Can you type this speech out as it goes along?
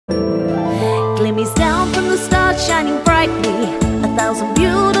Glimmies down from the stars shining brightly, 1,000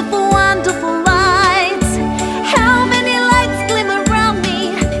 beautiful, wonderful lights. How many lights glimmer around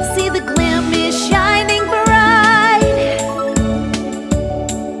me? See the glimmies shining bright.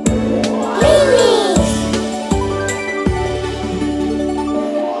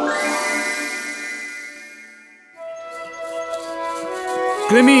 Glimmies!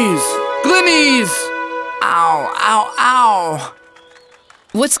 Glimmies! Glimmies! Ow, ow, ow!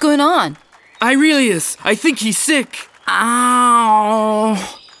 What's going on? Irilius, I think he's sick. Ow!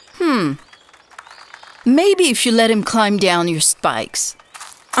 Maybe if you let him climb down your spikes.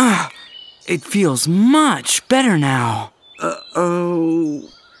 It feels much better now. Uh-oh.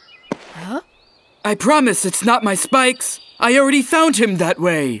 Huh? I promise it's not my spikes. I already found him that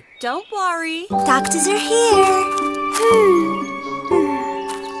way. Don't worry. Doctors are here.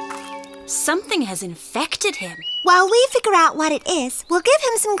 Something has infected him. While we figure out what it is, we'll give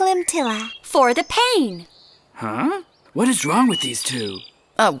him some Glimtilla. For the pain. Huh? What is wrong with these two?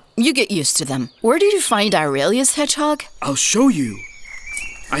 Oh, you get used to them. Where did you find Irilius, Hedgehog? I'll show you.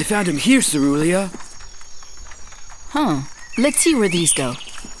 I found him here, Cerulia. Huh. Let's see where these go.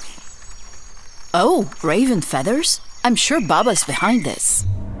 Oh, raven feathers? I'm sure Baba's behind this.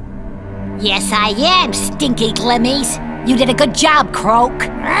 Yes, I am, stinky Glimmies. You did a good job, Croak.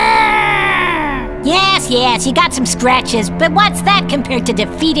 Yes, you got some scratches, but what's that compared to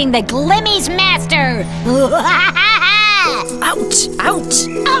defeating the Glimmies Master? Ouch! Ouch!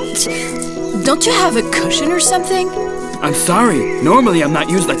 Ouch! Don't you have a cushion or something? I'm sorry. Normally I'm not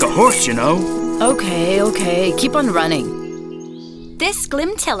used like a horse, you know. Okay. Keep on running. This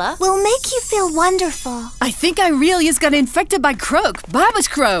Glimtilla Will make you feel wonderful. I think Irilius got infected by Croak, Baba's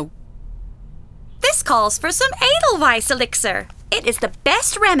crow. This calls for some Edelweiss elixir. It is the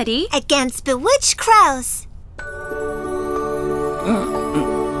best remedy Against bewitched crows.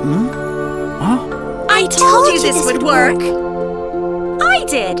 I told you this would work. I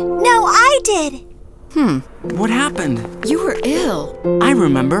did. No, I did. What happened? You were ill. I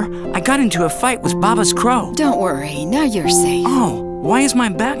remember. I got into a fight with Baba's crow. Don't worry, now you're safe. Oh, why is my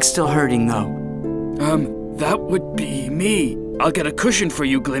back still hurting, though? That would be me. I'll get a cushion for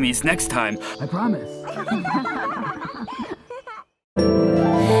you, Glimmies, next time. I promise.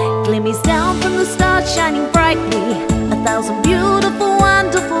 Glimmies down from the stars shining brightly, 1,000 beautiful,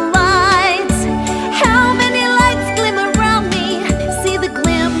 wonderful lights. How many lights glimmer around me? See the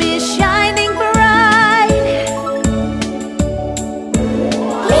glimmies shining bright.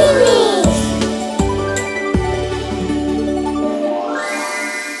 Glimmies!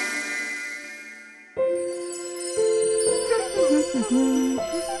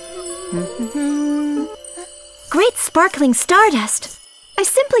 Great sparkling stardust! I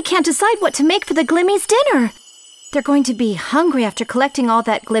simply can't decide what to make for the Glimmies' dinner. They're going to be hungry after collecting all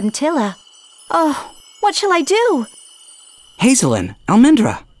that Glimtilla. Oh, what shall I do? Hazelin,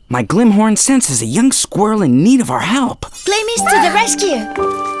 Almendra, my Glimhorn senses a young squirrel in need of our help. Glimmies to the rescue.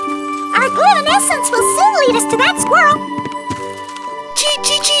 Our Gluminescence will soon lead us to that squirrel.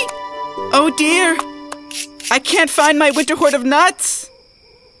 Chee! Oh dear! I can't find my winter hoard of nuts.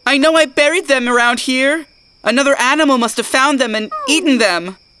 I know I buried them around here. Another animal must have found them and eaten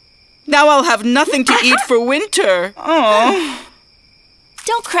them. Now I'll have nothing to eat for winter. Oh.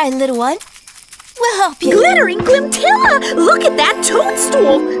 Don't cry, little one. We'll help you. Glittering Glimtilla! Look at that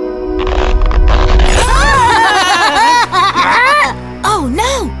toadstool! Oh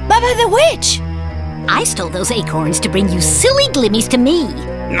no! Baba the witch! I stole those acorns to bring you silly Glimmies to me.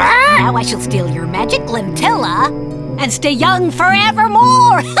 Now I shall steal your magic Glimtilla and stay young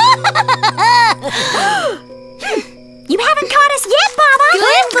forevermore. You haven't caught us yet, Baba!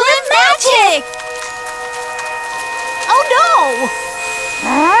 Glim magic! Oh no!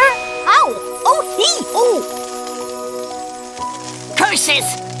 Oh! Curses!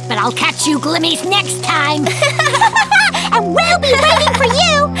 But I'll catch you Glimmies next time. And we'll be waiting for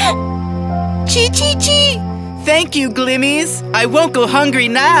you! Chee! Thank you, Glimmies. I won't go hungry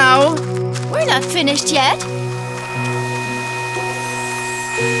now. We're not finished yet.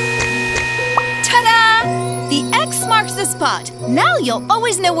 Ta-da! The X marks the spot. Now you'll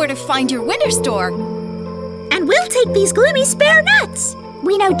always know where to find your winter store. And we'll take these Glimmy spare nuts.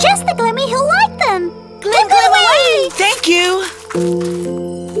 We know just the Glimmy who'll like them. Glim away! Thank you.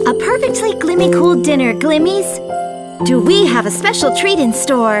 A perfectly Glimmy cool dinner, Glimmies. Do we have a special treat in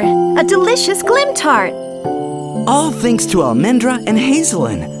store? A delicious Glim tart. All thanks to Almendra and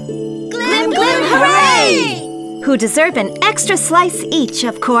Hazelin. Glim hooray! Who deserve an extra slice each,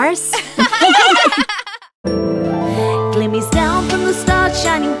 of course. Glimmies down from the stars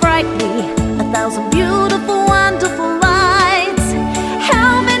shining brightly, 1,000 beautiful, wonderful lights.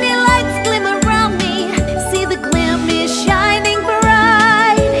 How many lights glimmer around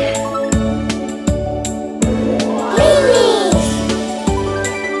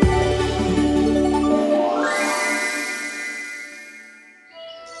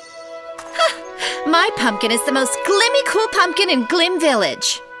My pumpkin is the most glimmy cool pumpkin in Glim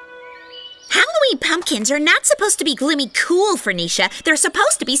Village. Halloween pumpkins are not supposed to be glimmy cool, Fernicia. They're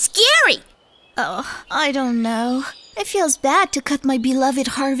supposed to be scary. Oh, I don't know. It feels bad to cut my beloved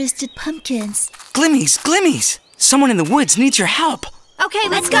harvested pumpkins. Glimmies, Glimmies! Someone in the woods needs your help. Okay,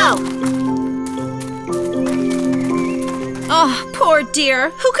 let's go. Oh, poor dear.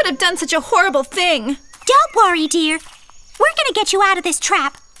 Who could have done such a horrible thing? Don't worry, dear. We're gonna get you out of this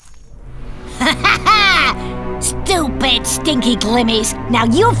trap. Stupid, stinky Glimmies. Now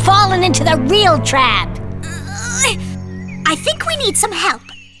you've fallen into the real trap. I think we need some help.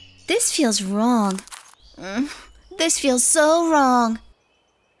 This feels wrong. This feels so wrong.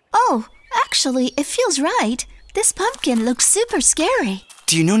 Oh, actually, it feels right. This pumpkin looks super scary.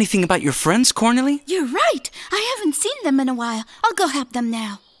 Do you know anything about your friends, Cornely? You're right. I haven't seen them in a while. I'll go help them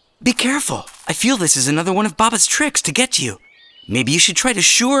now. Be careful. I feel this is another one of Baba's tricks to get you. Maybe you should try to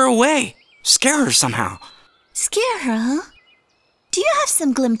shoo her away. Scare her somehow. Scare her, huh? Do you have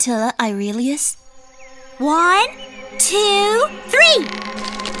some Glimtilla, Irilius? 1, 2, 3.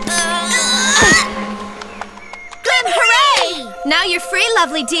 Glim, hooray! Now you're free,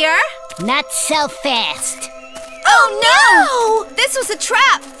 lovely dear. Not so fast. Oh no! This was a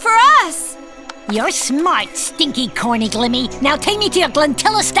trap for us. You're smart, stinky, corny Glimmy. Now take me to your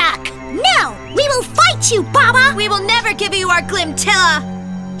Glintilla stock. No! We will fight you, Baba! We will never give you our Glimtilla.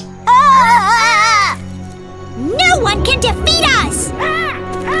 No one can defeat us!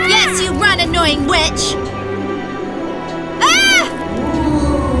 Yes, you run, annoying witch.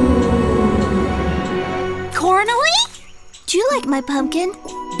 Cornely? Do you like my pumpkin?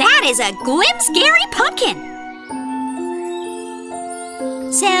 That is a glim scary pumpkin!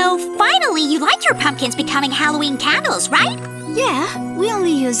 So, finally, you like your pumpkins becoming Halloween candles, right? Yeah, we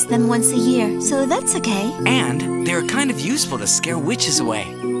only use them once a year, so that's okay. And they're kind of useful to scare witches away.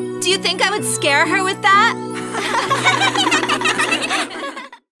 Do you think I would scare her with that?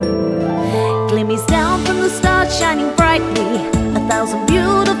 Glimmies down from the stars shining brightly, 1,000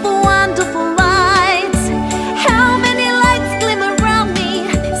 beautiful, wonderful lights. How many lights glim around me?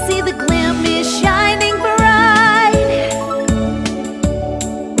 See the glim is shining bright.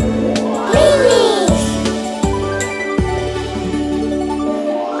 Glimmies!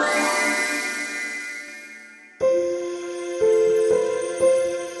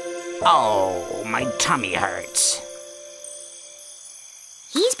 Oh, my tummy hurts.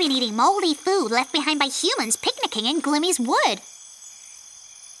 He's been eating moldy food left behind by humans picnicking in Glimmies Wood.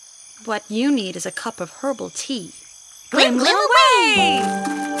 What you need is a cup of herbal tea. Glim, glim away!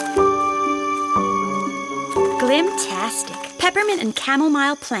 Glimtastic. Peppermint and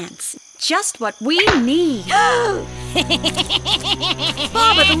chamomile plants. Just what we need.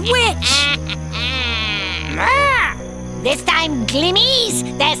 Baba the witch! This time, Glimmies,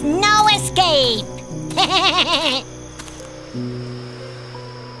 there's no escape.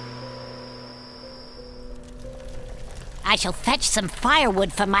 I shall fetch some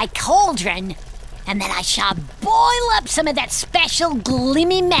firewood for my cauldron, and then I shall boil up some of that special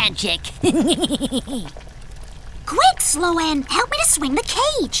Glimmy magic. Quick, Sloan! Help me to swing the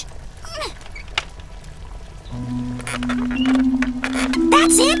cage!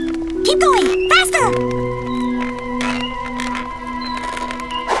 That's it! Keep going! Faster!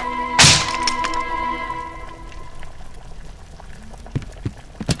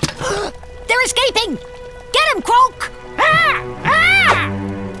 They're escaping! Get him, Croak!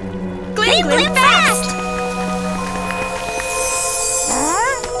 Glim, glim fast!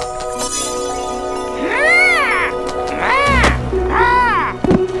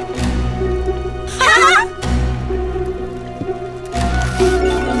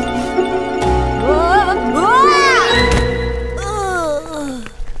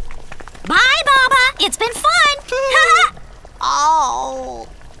 Bye, Baba! It's been fun! Oh!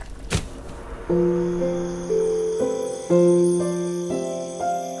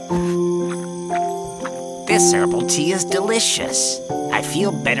 This herbal tea is delicious. I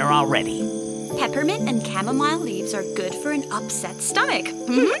feel better already. Peppermint and chamomile leaves are good for an upset stomach.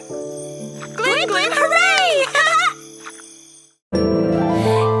 Glim, glim, hooray!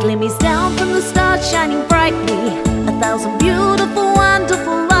 Glimmies down from the stars shining brightly, 1,000 beautiful,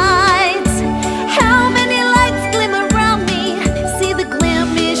 wonderful lights. How many lights glim around me? See the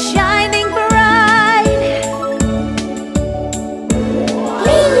glim is shining bright.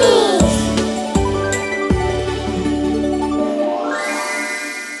 Glimmies!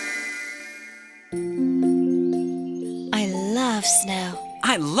 I love snow.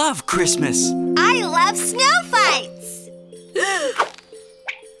 I love Christmas. I love snow fights!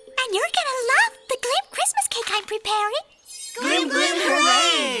 And you're gonna love the Glim Christmas cake I'm preparing. Glim, glim,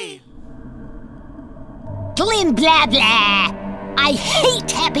 hooray! Glim blah blah. I hate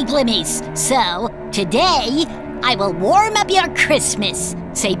happy Glimmies. So, today, I will warm up your Christmas.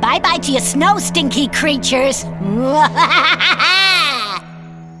 Say bye-bye to your snow stinky creatures.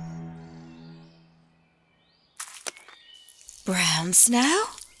 Brown snow?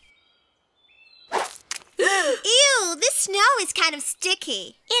 Ew, this snow is kind of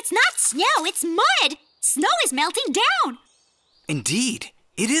sticky. It's not snow, it's mud. Snow is melting down. Indeed,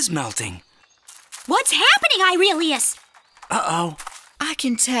 it is melting. What's happening, Irilius? Uh-oh. I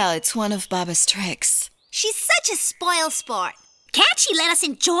can tell it's one of Baba's tricks. She's such a spoil sport. Can't she let us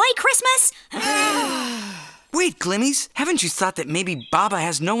enjoy Christmas? Wait, Glimmies, haven't you thought that maybe Baba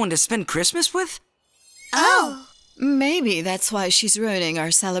has no one to spend Christmas with? Oh. Maybe that's why she's ruining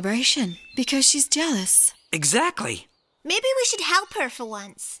our celebration. Because she's jealous. Exactly. Maybe we should help her for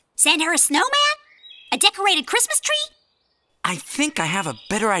once. Send her a snowman? A decorated Christmas tree? I think I have a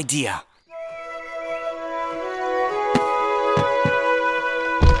better idea.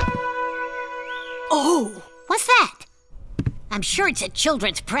 Oh, what's that? I'm sure it's a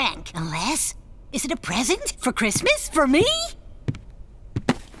children's prank. Unless, is it a present for Christmas for me?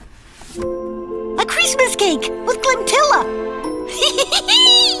 A Christmas cake with Glimtilla.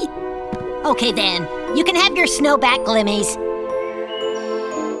 Okay then, you can have your snow back, Glimmies.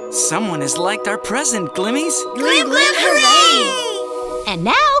 Someone has liked our present, Glimmies. Glim, glim, hooray! And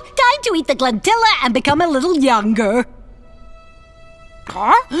now, time to eat the Glimtilla and become a little younger.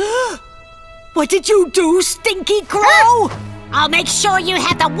 Huh? What did you do, Stinky Crow? I'll make sure you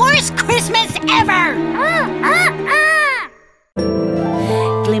have the worst Christmas ever!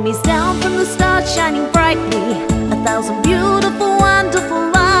 Glimmies down from the stars shining brightly, 1,000 beautiful,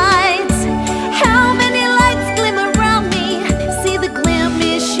 wonderful lights. How many lights glimmer around me? See the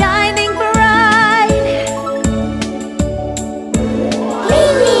Glimmies shining bright.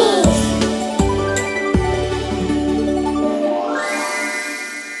 Glimmies!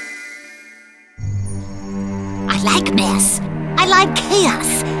 I like mess. I like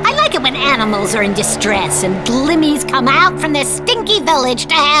chaos. I like it when animals are in distress and Glimmies come out from their stinky village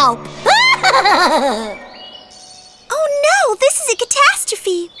to help. Oh no, this is a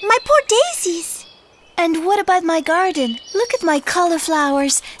catastrophe. My poor daisies. And what about my garden? Look at my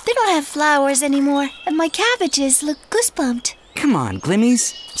cauliflowers. They don't have flowers anymore, and my cabbages look goosebumped. Come on,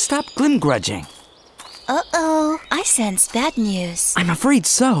 Glimmies. Stop glim-grudging. Uh-oh, I sense bad news. I'm afraid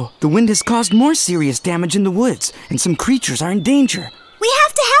so. The wind has caused more serious damage in the woods, and some creatures are in danger. We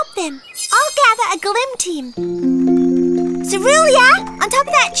have to help them. I'll gather a Glim team. Cerulia, on top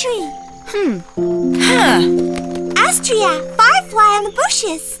of that tree. Astria, firefly on the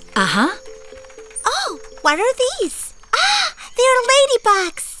bushes. Uh-huh. Oh, what are these? Ah, they are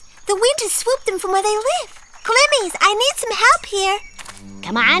ladybugs. The wind has swooped them from where they live. Glimmies, I need some help here.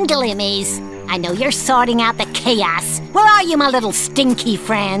 Come on, Glimmies. I know you're sorting out the chaos. Where are you, my little stinky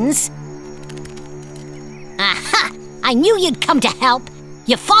friends? Aha! I knew you'd come to help.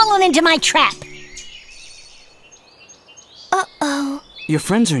 You've fallen into my trap. Uh-oh. Your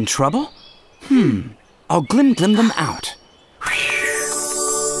friends are in trouble? I'll glim them out.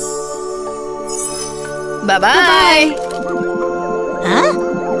 Bye-bye! Huh?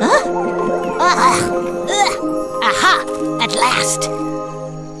 Aha! At last!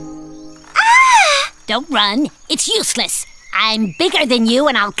 Ah! Don't run. It's useless. I'm bigger than you,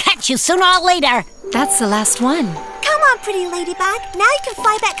 and I'll catch you sooner or later. That's the last one. Come on, pretty ladybug. Now you can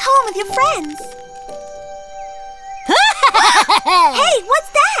fly back home with your friends. Hey, what's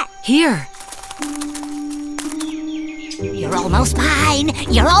that? Here. You're almost mine.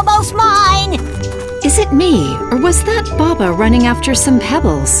 You're almost mine. Is it me, or was that Baba running after some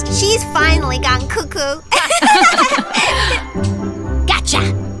pebbles? She's finally gone cuckoo.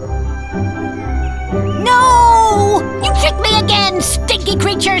 Gotcha. No! You tricked me again, stinky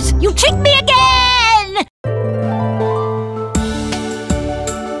creatures! You tricked me again!